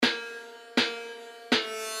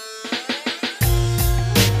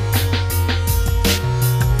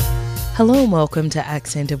Hello and welcome to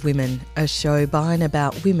Accent of Women, a show by and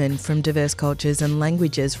about women from diverse cultures and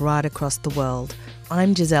languages right across the world.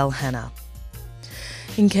 I'm Giselle Hanna.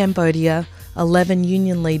 In Cambodia, 11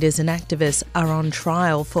 union leaders and activists are on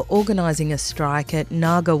trial for organising a strike at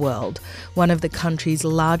NagaWorld, one of the country's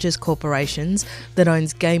largest corporations that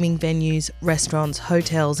owns gaming venues, restaurants,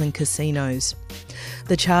 hotels and casinos.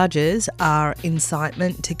 The charges are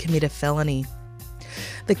incitement to commit a felony.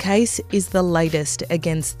 The case is the latest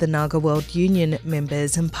against the NagaWorld union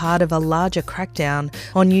members and part of a larger crackdown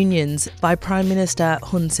on unions by Prime Minister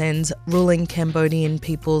Hun Sen's ruling Cambodian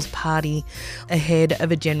People's Party ahead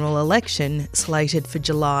of a general election slated for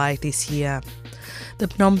July this year. The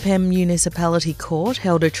Phnom Penh Municipality Court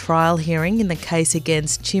held a trial hearing in the case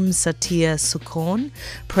against Chim Satia Sukorn,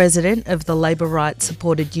 president of the labour rights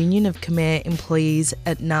supported union of Khmer employees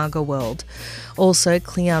at NagaWorld. Also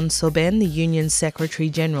Cleon Soben, the union's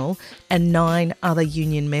secretary-general, and 9 other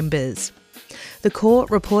union members. The court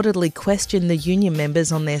reportedly questioned the union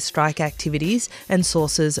members on their strike activities and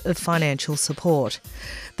sources of financial support.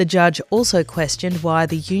 The judge also questioned why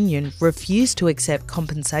the union refused to accept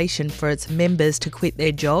compensation for its members to quit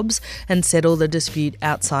their jobs and settle the dispute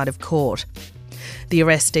outside of court. The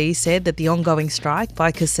arrestee said that the ongoing strike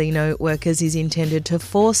by casino workers is intended to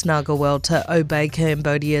force NagaWorld to obey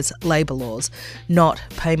Cambodia's labour laws, not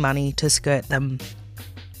pay money to skirt them.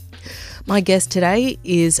 My guest today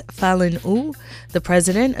is Taphalin Ou, the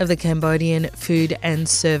president of the Cambodian Food and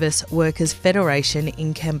Service Workers Federation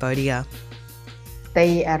in Cambodia.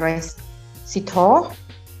 They arrest Sito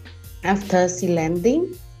after she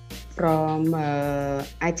landing from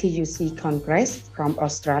ITUC Congress from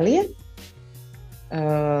Australia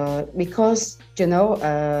because,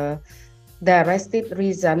 the arrested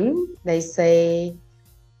reason, they say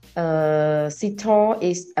Sito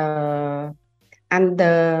is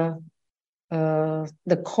under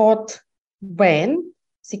the court ban.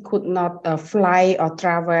 She could not fly or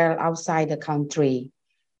travel outside the country.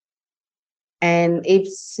 And if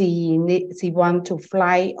she want to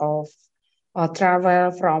fly or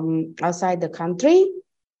travel from outside the country,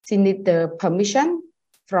 she need the permission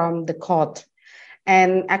from the court.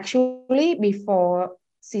 And actually, before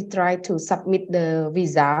she tried to submit the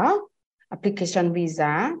application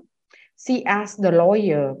visa, she asked the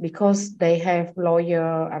lawyer, because they have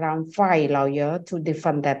around 5 lawyers to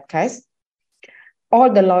defend that case.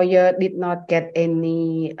 All the lawyers did not get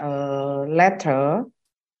any letter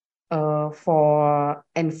for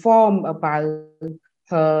inform about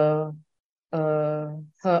her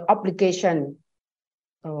obligation,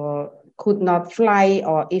 could not fly,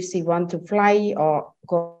 or if she want to fly or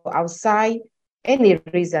go outside, any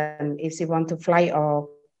reason, if she want to fly or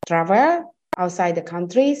travel outside the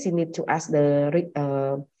country, she need to ask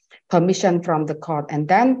the permission from the court. And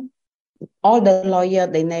then all the lawyers,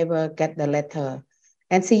 they never get the letter.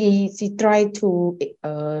 And she tried to,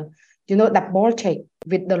 double check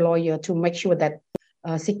with the lawyer to make sure that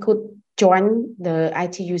she could join the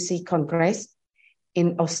ITUC Congress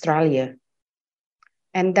in Australia.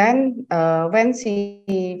 And then when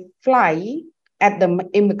she fly at the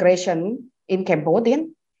immigration in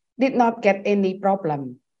Cambodian, did not get any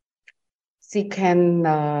problem. She can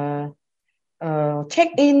check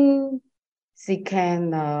in, she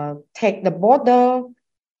can take the border,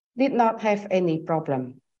 did not have any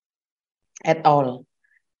problem at all.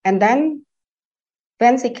 And then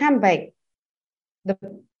when she come back,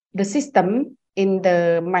 the system in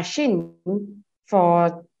the machine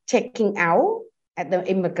for checking out at the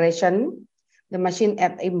immigration, the machine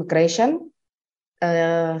at immigration,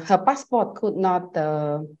 her passport could not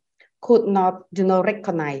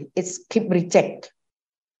recognize. It's keep reject.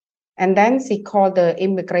 And then she called the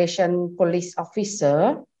immigration police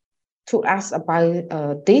officer to ask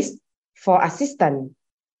about this for assistance.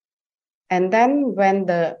 And then when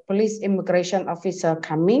the police immigration officer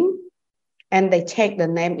coming and they check the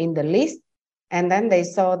name in the list, and then they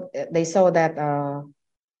saw that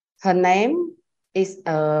her name is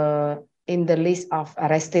in the list of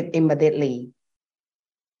arrested immediately.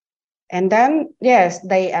 And then, yes,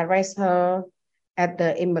 they arrest her at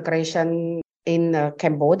the immigration in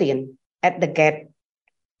Cambodian at the gate.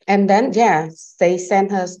 And then, yes, they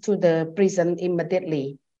sent her to the prison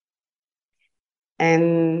immediately.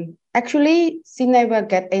 And actually, she never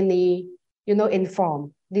get any,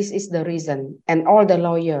 informed. This is the reason. And all the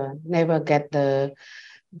lawyer never get the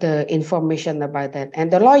information about that.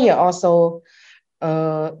 And the lawyer also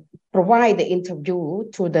provide the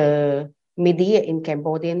interview to the media in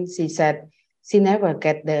Cambodian. She said she never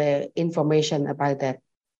get the information about that,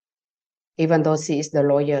 even though she is the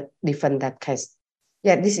lawyer defend that case.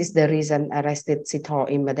 Yeah, this is the reason arrested Sito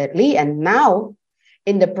immediately. And now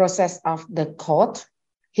in the process of the court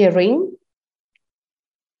hearing.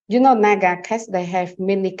 You know, Naga case, they have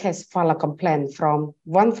many cases file a complaint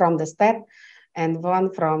one from the state and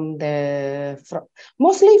one from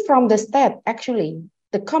mostly from the state. Actually,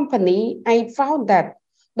 the company, I found that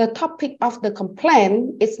the topic of the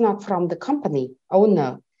complaint is not from the company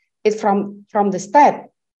owner, it's from the state.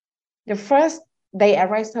 The first, they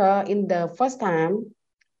arrest her in the first time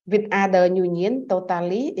with other union,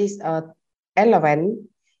 totally is 11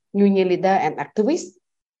 union leader and activists.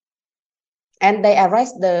 And they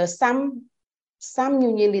arrest some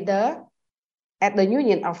union leader at the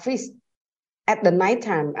union office at the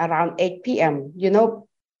nighttime around 8 p.m. You know,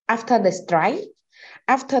 after the strike,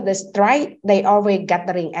 they always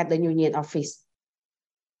gathering at the union office.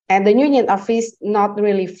 And the union office not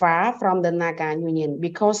really far from the Naga union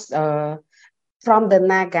because from the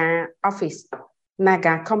Naga office,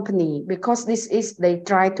 Naga company, because they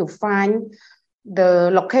try to find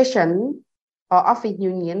the location or office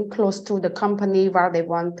union close to the company while they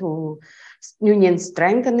want to union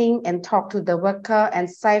strengthening and talk to the worker and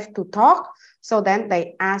safe to talk. So then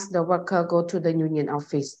they ask the worker go to the union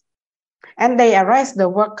office. And they arrest the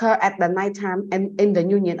worker at the nighttime and in the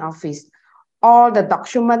union office. All the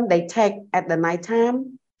documents they take at the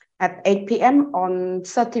nighttime at 8 p.m. on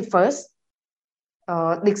 31st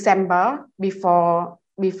December before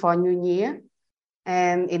New Year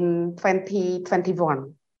and in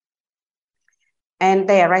 2021. And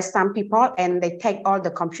they arrest some people and they take all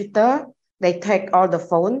the computer, they take all the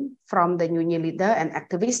phone from the union leader and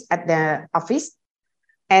activists at the office.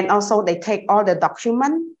 And also they take all the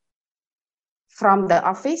document from the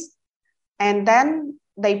office. And then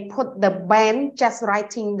they put the ban, just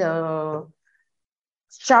writing the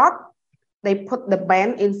short, they put the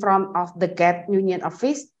ban in front of the gate union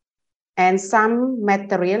office and some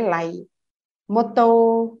material like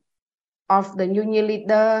motto of the union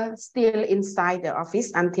leader still inside the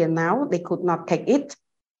office until now. They could not take it.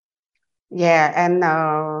 Yeah,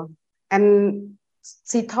 and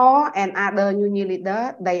Sito and other union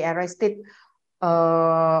leader, they arrested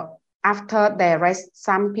after they arrest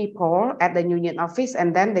some people at the union office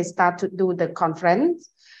and then they start to do the conference.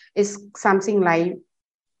 It's something like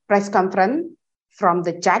press conference from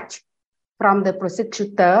the judge, from the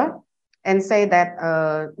prosecutor, and say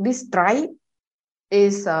that this strike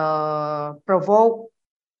is provoke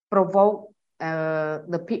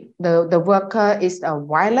the worker is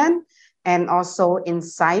violent and also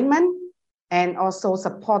incitement and also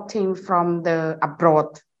supporting from the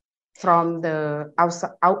abroad, from the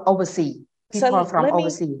overseas, people from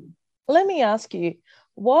overseas. Let me ask you,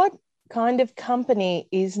 what kind of company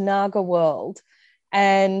is NagaWorld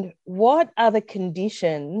and what are the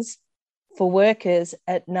conditions for workers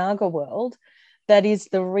at NagaWorld that is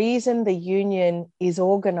the reason the union is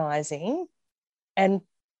organising and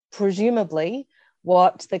presumably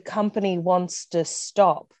what the company wants to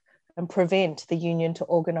stop and prevent the union to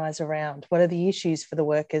organise around? What are the issues for the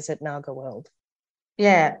workers at NagaWorld?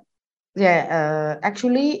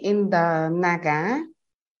 Actually in the Naga,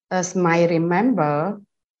 as I remember,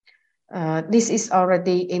 this is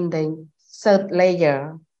already in the third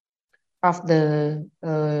layer of the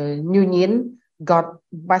union got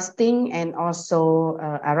busting and also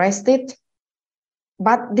arrested.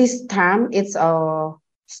 But this time it's a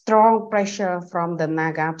strong pressure from the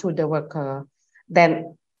Naga to the worker.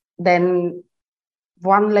 Then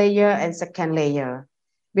one layer and second layer.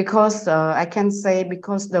 Because I can say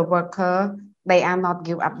because the worker, they are not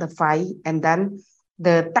give up the fight. And then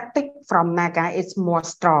the tactic from Naga is more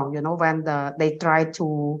strong, you know, when they try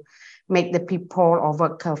to make the people or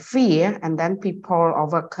worker fear, and then people or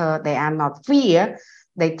worker, they are not fear.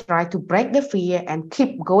 They try to break the fear and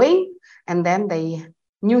keep going. And then they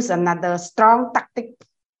use another strong tactic,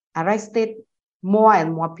 arrested more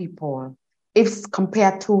and more people. If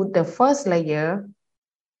compared to the first layer,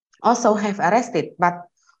 also have arrested, but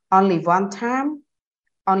only one time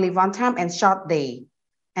and short day.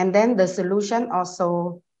 And then the solution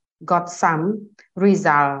also got some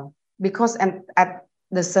result because at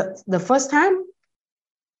the first time,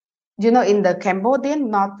 you know, in the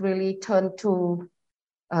Cambodian, not really turn to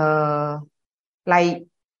like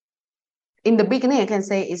in the beginning, I can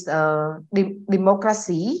say it's a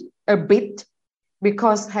democracy a bit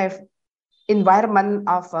because have environment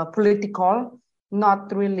of political,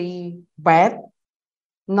 not really bad,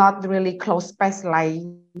 not really close space like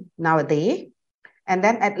nowadays. And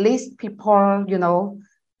then at least people, you know,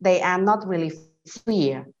 they are not really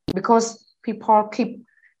fear because people keep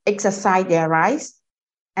exercise their rights.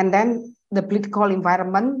 And then the political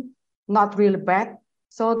environment not really bad.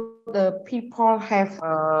 So the people have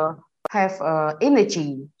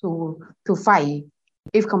energy to fight.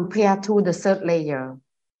 if compared to the third layer.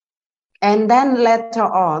 And then later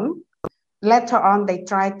on, they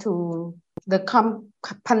try to, the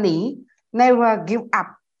company never give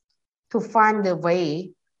up to find the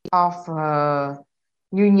way of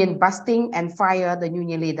union busting and fire the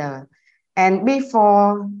union leader. And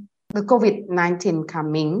before the COVID-19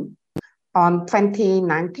 coming on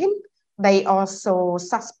 2019, they also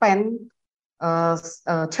suspend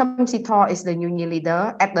Chum Sito is the union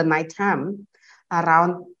leader at the night time,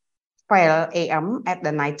 around 12 a.m. at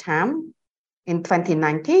the night time in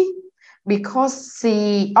 2019, because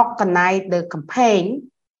she organized the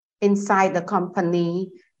campaign inside the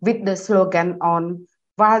company with the slogan on,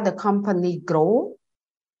 while the company grow,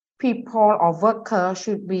 people or workers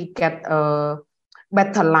should be get a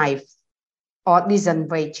better life or decent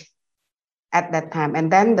wage at that time.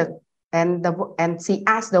 And then she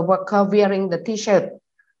asked the worker wearing the t-shirt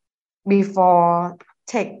before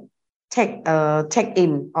check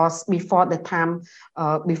in or before the time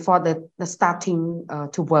before the starting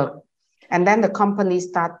to work. And then the company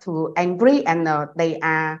start to angry, and they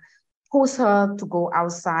are push her to go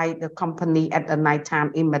outside the company at the night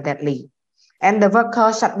time immediately. And the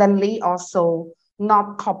worker suddenly also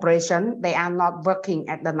not cooperation. They are not working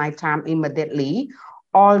at the night time immediately.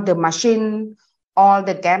 All the machine, all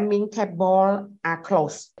the gaming table are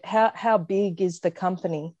closed. How big is the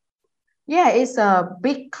company? Yeah, it's a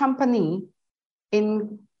big company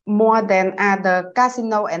in more than other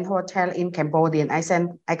casino and hotel in Cambodia.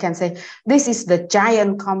 I can say this is the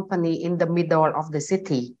giant company in the middle of the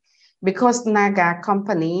city, because Naga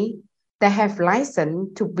company, they have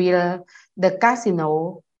license to build the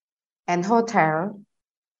casino and hotel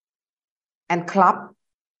and club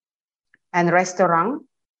and restaurant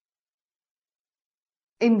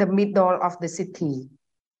in the middle of the city.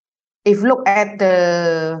 If look at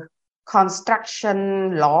the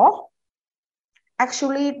construction law,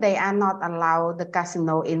 actually they are not allowed the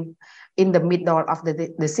casino in the middle of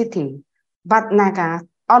the city, but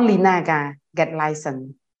only Naga get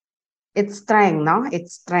license. It's strange, no?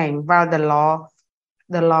 It's strange. While the law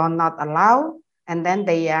not allowed, and then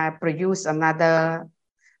they produce another,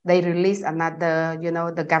 they release another,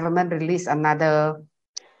 the government release another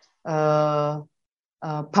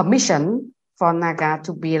permission for Naga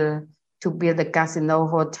to build the casino,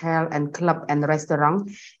 hotel, and club and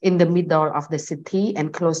restaurant in the middle of the city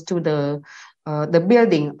and close to the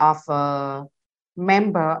building of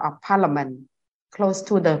member of parliament, close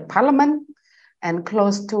to the parliament and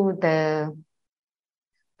close to the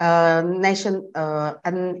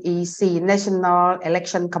NEC, National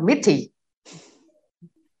Election Committee.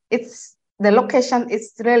 The location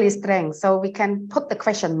is really strange. So we can put the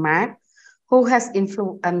question mark, who has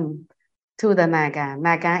influence to the Naga?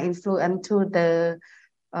 Naga influence to the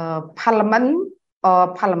parliament,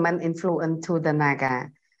 or parliament influence to the Naga?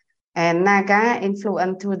 And Naga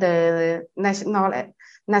influence to the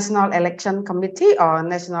National Election Committee, or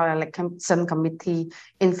National Election Committee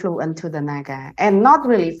influence to the Naga, and not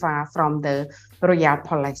really far from the royal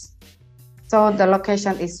palace. So the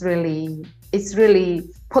location is really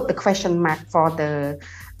put the question mark for the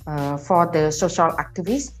social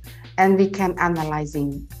activists, and we can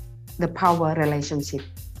analyzing the power relationship.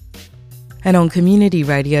 And on community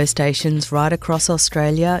radio stations right across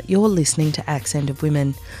Australia, you're listening to Accent of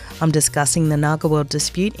Women. I'm discussing the NagaWorld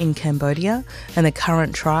dispute in Cambodia and the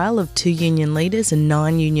current trial of 2 union leaders and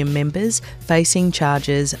 9 union members facing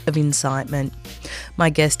charges of incitement. My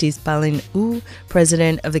guest is Taphalin Ou,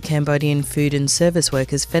 President of the Cambodian Food and Service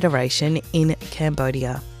Workers Federation in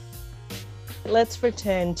Cambodia. Let's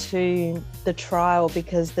return to the trial,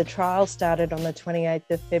 because the trial started on the 28th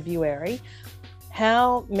of February.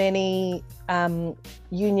 How many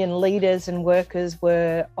union leaders and workers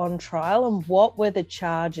were on trial, and what were the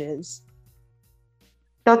charges?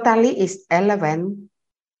 Totally is 11.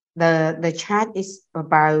 The charge is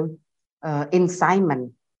about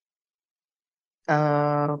incitement,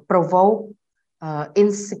 provoke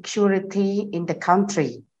insecurity in the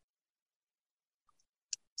country.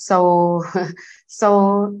 So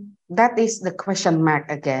that is the question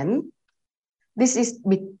mark again. This is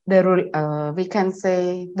the we can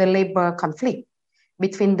say the labor conflict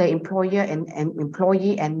between the employer and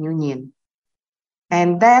employee and union.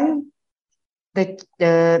 And then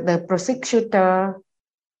the prosecutor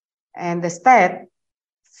and the state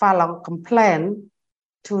file a complaint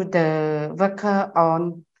to the worker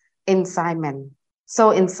on incitement.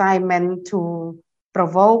 So incitement to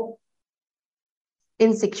provoke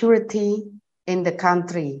insecurity in the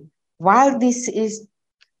country. While this is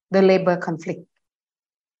the labor conflict,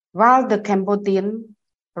 while the Cambodian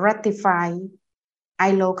ratified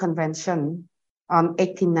ILO Convention on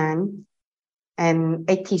 89, and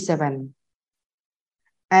 87.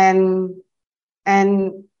 And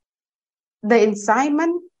the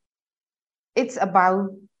incitement, it's about,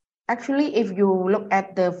 actually, if you look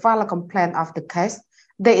at the file a complaint of the case,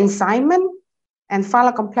 the incitement and file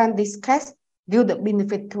a complaint this case give the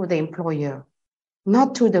benefit to the employer,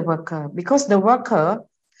 not to the worker, because the worker,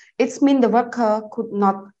 it means the worker could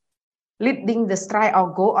not leading the strike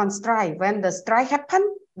or go on strike. When the strike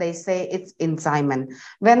happen, they say it's incitement.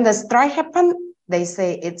 When the strike happen, they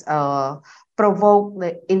say it's provoke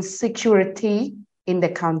the insecurity in the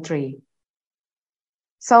country.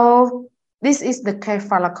 So this is the case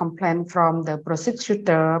file a complaint from the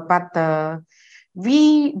prosecutor, but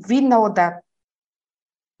we know that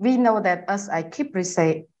as I keep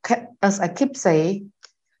say,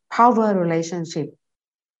 power relationship.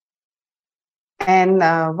 And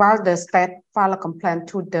while the state file a complaint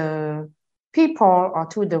to the people or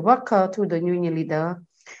to the worker, to the union leader,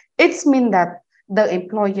 it means that the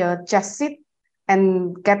employer just sit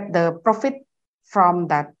and get the profit from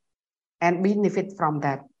that and benefit from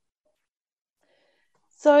that.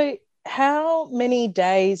 So how many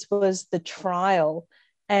days was the trial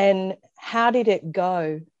and how did it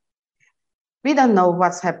go? We don't know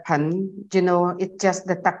what's happened. You know, it's just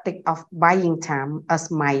the tactic of buying time,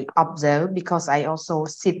 as my observe, because I also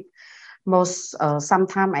sit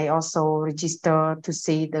sometimes I also register to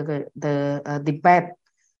see the debate,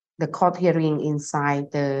 the court hearing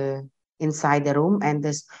inside the room, and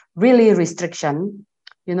there's really restriction,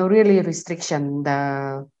 really restriction.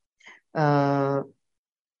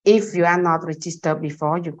 If you are not registered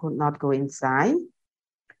before, you could not go inside.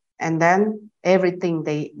 And then everything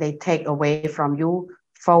they take away from you,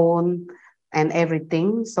 phone and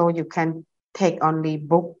everything. So you can take only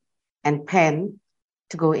book and pen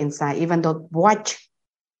to go inside. Even though watch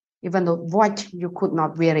you could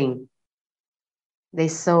not wearing. They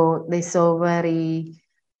so very,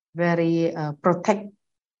 very protect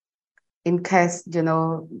in case,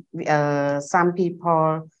 some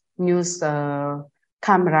people use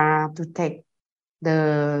camera to take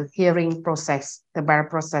the hearing process, the bar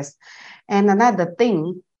process. And another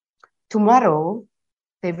thing, tomorrow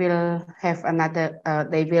they will have another,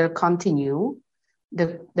 they will continue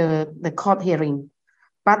the court hearing.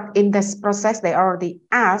 But in this process, they already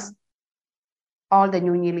asked all the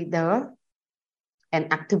union leader and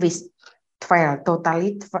activists, 12,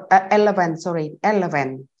 totally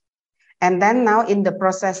 11. And then now in the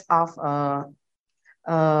process of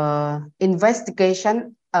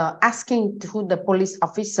investigation, asking to the police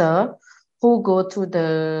officer who go to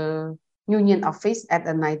the union office at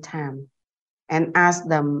the night time and ask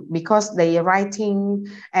them, because they are writing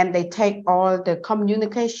and they take all the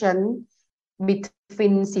communication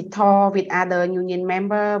between CITO with other union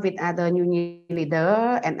member, with other union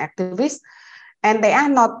leader and activists, and they are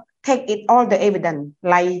not take it all the evidence,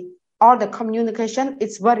 like all the communication,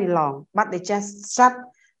 it's very long, but they just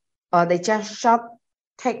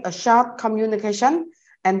take a short communication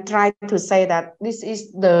and try to say that this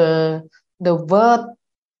is the word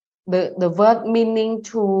meaning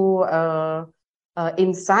to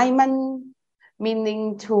incitement,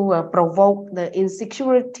 meaning to provoke the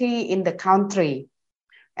insecurity in the country.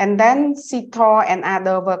 And then CITO and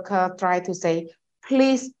other workers try to say,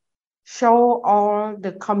 please show all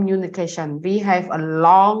the communication. We have a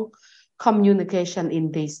long communication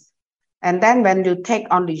in this. And then when you take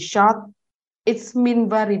only short, it's mean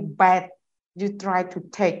very bad. You try to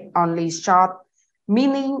take only short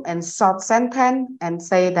meaning and short sentence and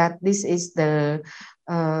say that this is the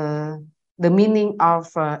meaning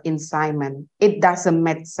of incitement. It doesn't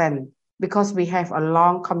make sense because we have a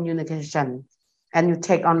long communication, and you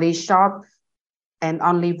take only short and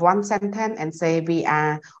only one sentence and say we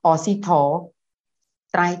are, or CITO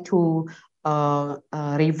try to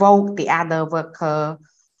revoke the other worker,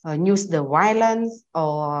 use the violence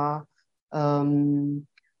or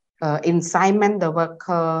incitement the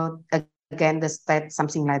worker against the state,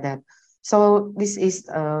 something like that. So this is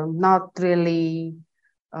not really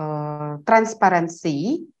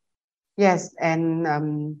transparency. Yes, and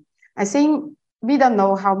I think we don't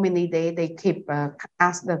know how many days they keep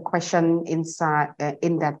ask the question inside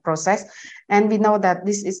in that process, and we know that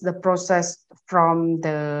this is the process from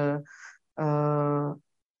the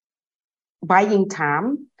buying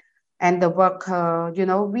time, and the worker.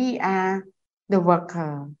 We are the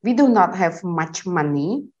worker. We do not have much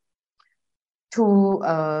money to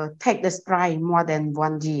take the strike more than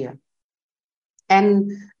 1 year,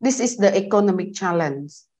 and this is the economic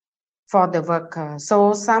challenge for the worker.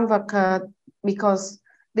 So some worker, because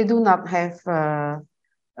they do not have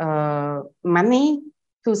money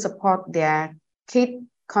to support their kid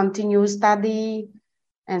continue study,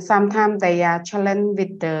 And sometimes they are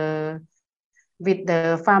challenged with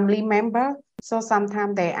the family member. So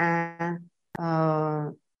sometimes they are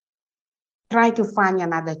try to find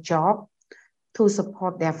another job to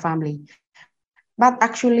support their family. But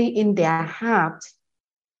actually in their heart,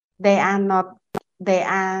 they are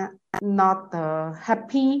not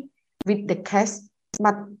happy with the case,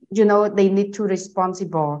 but they need to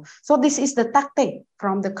responsible. So this is the tactic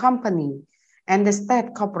from the company and the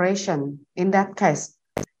state corporation in that case,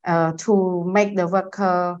 to make the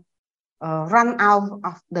worker run out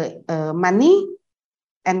of the money,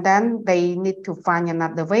 and then they need to find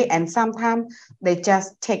another way. And sometimes they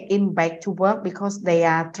just take in back to work because they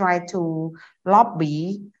are trying to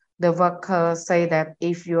lobby the worker, say that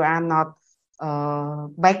if you are not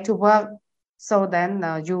back to work, so then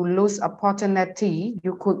you lose opportunity.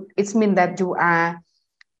 It means that you are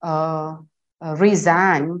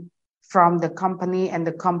resign from the company, and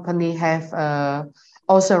the company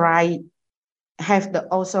also have the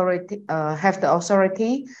authority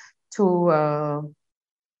to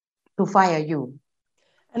fire you.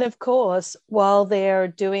 And of course, while they're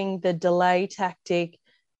doing the delay tactic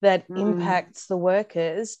that impacts the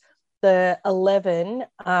workers, the 11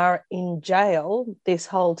 are in jail this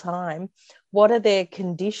whole time. What are their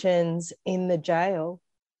conditions in the jail?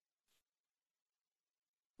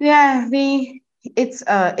 Yeah, it's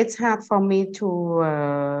hard for me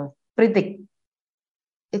to predict.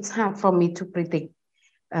 It's hard for me to predict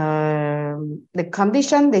the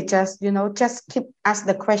condition. They just keep ask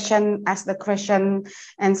the question,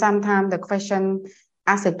 and sometimes the question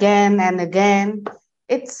ask again and again.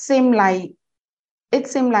 It seemed like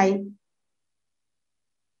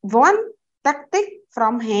one tactic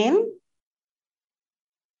from him.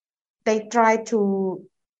 They try to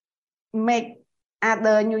make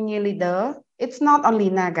other union leader. It's not only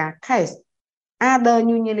Naga case. Other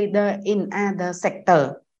union leader in other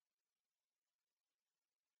sector.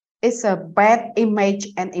 It's a bad image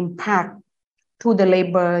and impact to the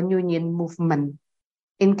labor union movement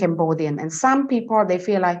in Cambodian. And some people, they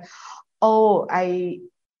feel like, oh, I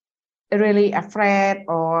really afraid,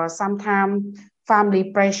 or sometimes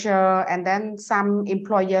family pressure. And then some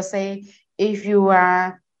employers say, if you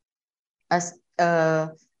are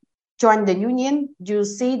join the union, you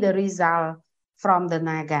see the result from the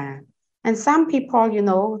Naga. And some people,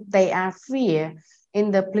 they are fear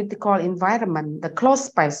in the political environment, the close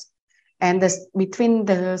space, and between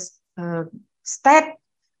the state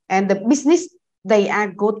and the business. They are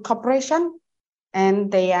good cooperation, and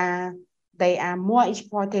they are more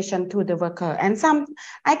exploitation to the worker. And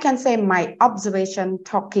I can say my observation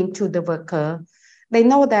talking to the worker, they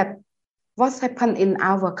know that what's happened in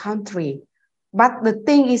our country. But the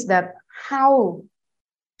thing is that how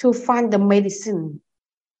to find the medicine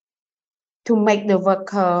to make the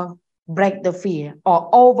worker break the fear or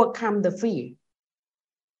overcome the fear.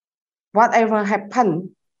 Whatever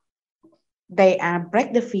happened, they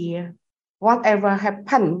break the fear. Whatever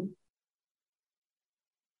happened,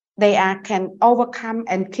 they can overcome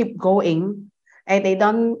and keep going, and they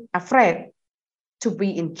don't afraid to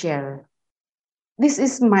be in jail. This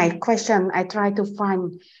is my question. I try to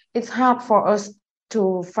find. It's hard for us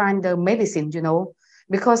to find the medicine,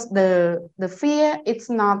 because the fear, it's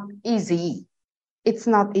not easy. It's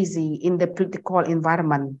not easy in the political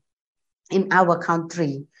environment in our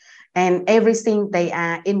country. And everything, they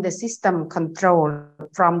are in the system control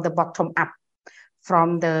from the bottom up,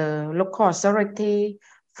 from the local authority,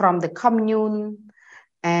 from the commune,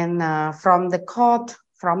 and from the court,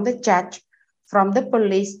 from the judge, from the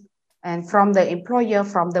police, and from the employer,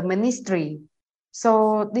 from the ministry.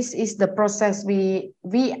 So this is the process we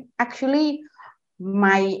actually,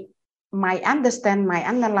 my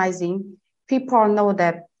analyzing, people know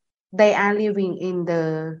that they are living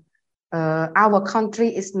in our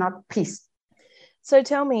country is not peace. So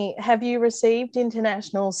tell me, have you received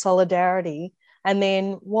international solidarity? And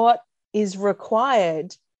then what is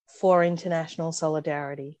required for international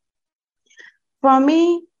solidarity? For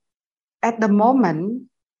me, at the moment,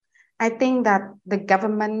 I think that the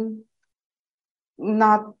government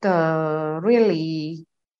not really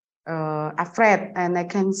afraid, and I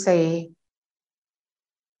can say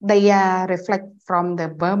they reflect from the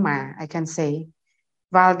Burma, I can say,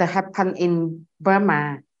 while that happened in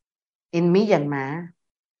Burma, in Myanmar,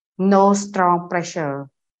 no strong pressure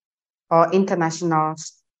or international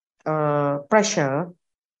pressure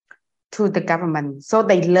to the government. So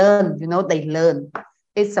they learn, they learn.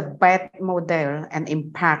 It's a bad model and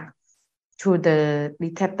impact to the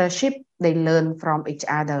dictatorship. They learn from each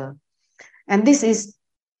other. And this is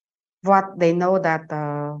what they know that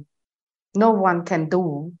no one can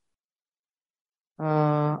do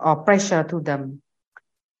or pressure to them.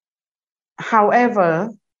 However,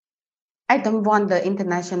 I don't want the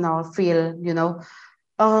international feel,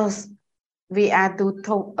 we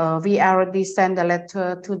are we already send a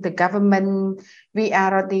letter to the government. We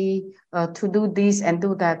are already to do this and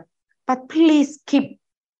do that. But please keep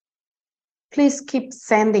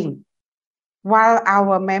sending. While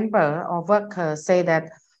our member or workers say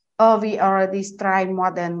that, oh, we already strike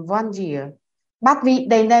more than 1 year, but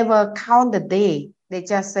they never count the day. They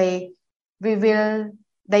just say they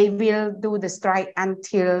will do the strike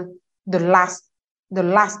until the last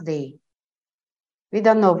day. We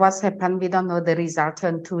don't know what's happened. We don't know the result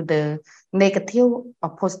turn to the negative or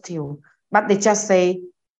positive, but they just say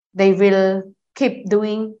they will keep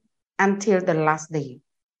doing until the last day.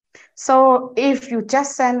 So if you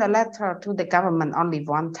just send a letter to the government only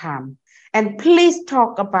one time, and please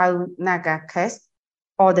talk about Naga case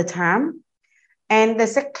all the time. And the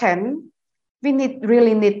second, we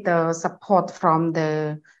really need the support from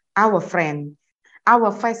our friend.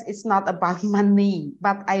 Our face is not about money,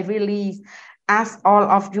 but I really ask all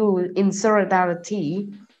of you in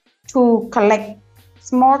solidarity to collect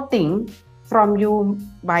small things from you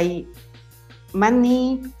by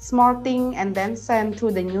money, small thing, and then send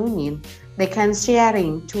to the union. They can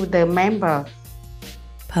sharing to the member.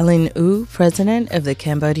 Taphalin Ou, President of the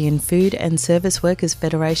Cambodian Food and Service Workers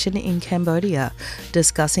Federation in Cambodia,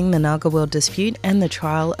 discussing the NagaWorld dispute and the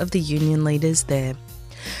trial of the union leaders there.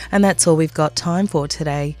 And that's all we've got time for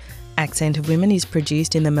today. Accent of Women is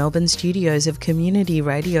produced in the Melbourne studios of Community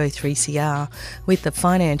Radio 3CR with the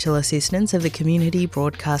financial assistance of the Community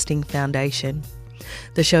Broadcasting Foundation.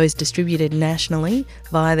 The show is distributed nationally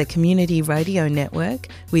via the Community Radio Network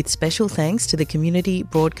with special thanks to the Community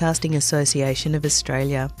Broadcasting Association of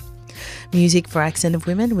Australia. Music for Accent of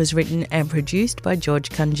Women was written and produced by George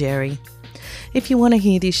Kunjeri. If you want to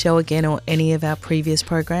hear this show again or any of our previous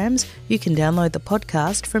programs, you can download the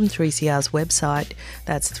podcast from 3CR's website.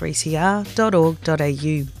 That's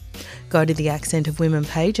 3cr.org.au. Go to the Accent of Women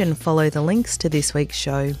page and follow the links to this week's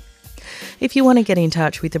show. If you want to get in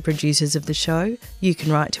touch with the producers of the show, you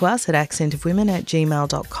can write to us at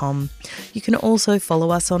accentofwomen@gmail.com. You can also follow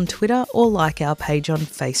us on Twitter or like our page on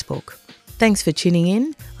Facebook. Thanks for tuning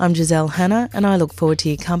in. I'm Giselle Hanna and I look forward to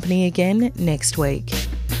your company again next week.